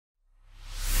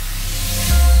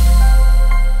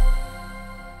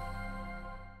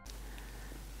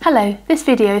Hello, this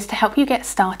video is to help you get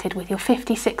started with your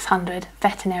 5600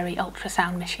 veterinary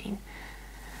ultrasound machine.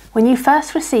 When you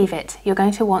first receive it, you're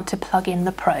going to want to plug in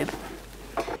the probe.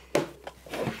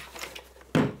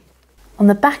 On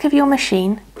the back of your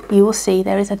machine, you will see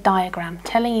there is a diagram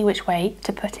telling you which way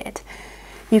to put it.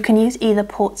 You can use either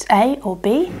ports A or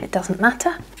B, it doesn't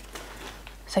matter.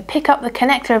 So pick up the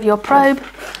connector of your probe,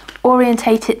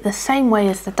 orientate it the same way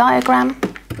as the diagram,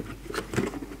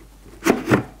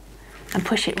 and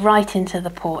push it right into the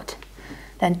port,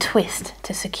 then twist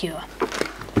to secure.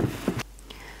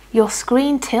 Your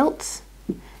screen tilts.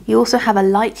 You also have a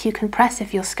light you can press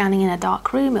if you're scanning in a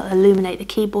dark room. It'll illuminate the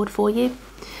keyboard for you.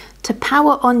 To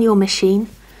power on your machine,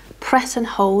 press and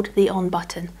hold the on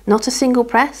button. Not a single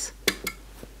press,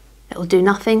 it'll do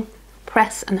nothing.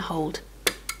 Press and hold.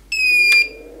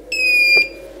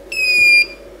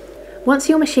 Once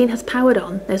your machine has powered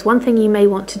on, there's one thing you may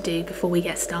want to do before we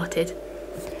get started.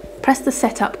 Press the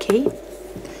setup key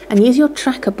and use your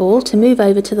tracker ball to move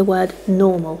over to the word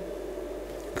normal.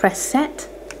 Press set,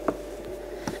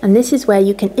 and this is where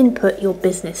you can input your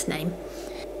business name.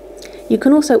 You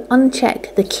can also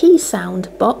uncheck the key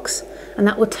sound box, and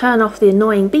that will turn off the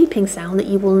annoying beeping sound that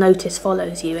you will notice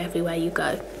follows you everywhere you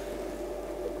go.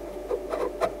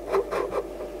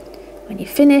 When you've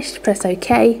finished, press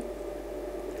OK,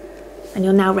 and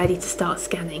you're now ready to start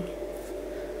scanning.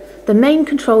 The main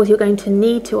controls you're going to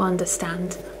need to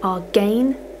understand are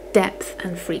gain, depth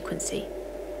and frequency.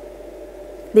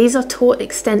 These are taught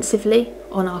extensively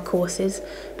on our courses,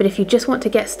 but if you just want to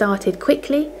get started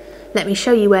quickly, let me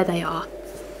show you where they are.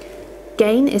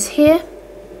 Gain is here.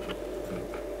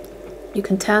 You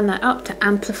can turn that up to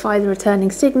amplify the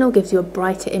returning signal, gives you a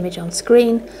brighter image on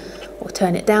screen, or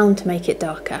turn it down to make it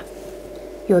darker.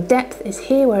 Your depth is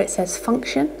here where it says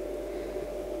function.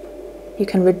 You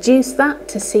can reduce that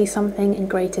to see something in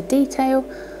greater detail,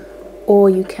 or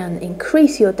you can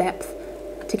increase your depth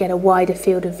to get a wider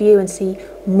field of view and see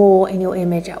more in your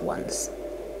image at once.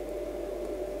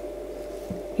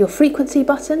 Your frequency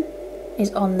button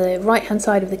is on the right hand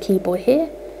side of the keyboard here.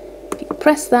 If you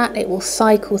press that, it will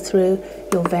cycle through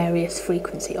your various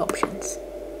frequency options.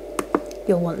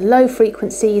 You'll want low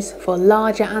frequencies for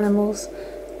larger animals,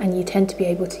 and you tend to be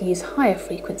able to use higher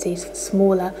frequencies for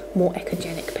smaller, more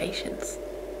echogenic patients.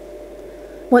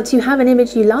 Once you have an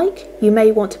image you like, you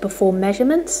may want to perform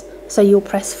measurements, so you'll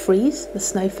press freeze, the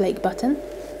snowflake button.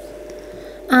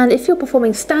 And if you're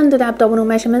performing standard abdominal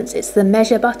measurements, it's the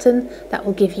measure button that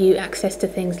will give you access to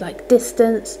things like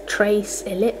distance, trace,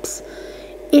 ellipse.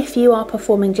 If you are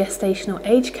performing gestational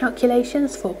age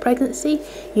calculations for pregnancy,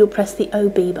 you'll press the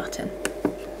OB button.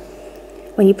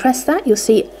 When you press that, you'll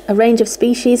see a range of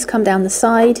species come down the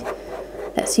side.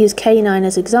 Let's use canine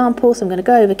as example, so I'm going to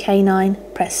go over canine,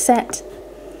 press set,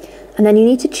 and then you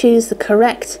need to choose the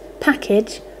correct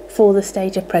package for the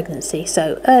stage of pregnancy.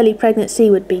 So early pregnancy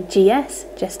would be GS,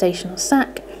 gestational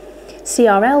sac,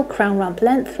 CRL, crown rump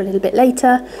length for a little bit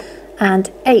later,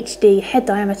 and HD, head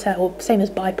diameter, or same as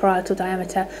biparietal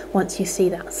diameter once you see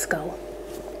that skull.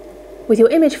 With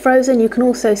your image frozen, you can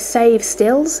also save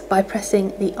stills by pressing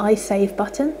the iSave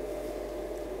button,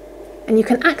 and you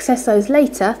can access those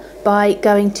later by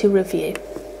going to review.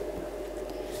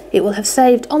 It will have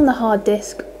saved on the hard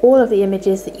disk all of the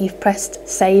images that you've pressed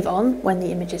save on when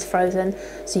the image is frozen,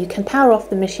 so you can power off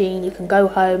the machine, you can go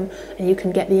home, and you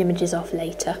can get the images off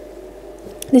later.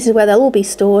 This is where they'll all be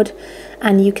stored,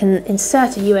 and you can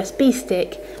insert a USB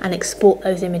stick and export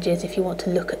those images if you want to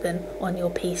look at them on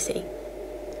your PC.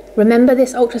 Remember,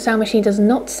 this ultrasound machine does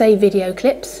not save video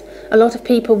clips. A lot of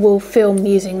people will film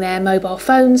using their mobile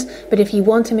phones, but if you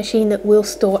want a machine that will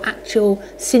store actual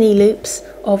cine loops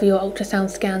of your ultrasound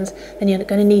scans, then you're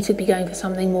going to need to be going for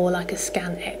something more like a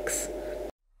Scan X.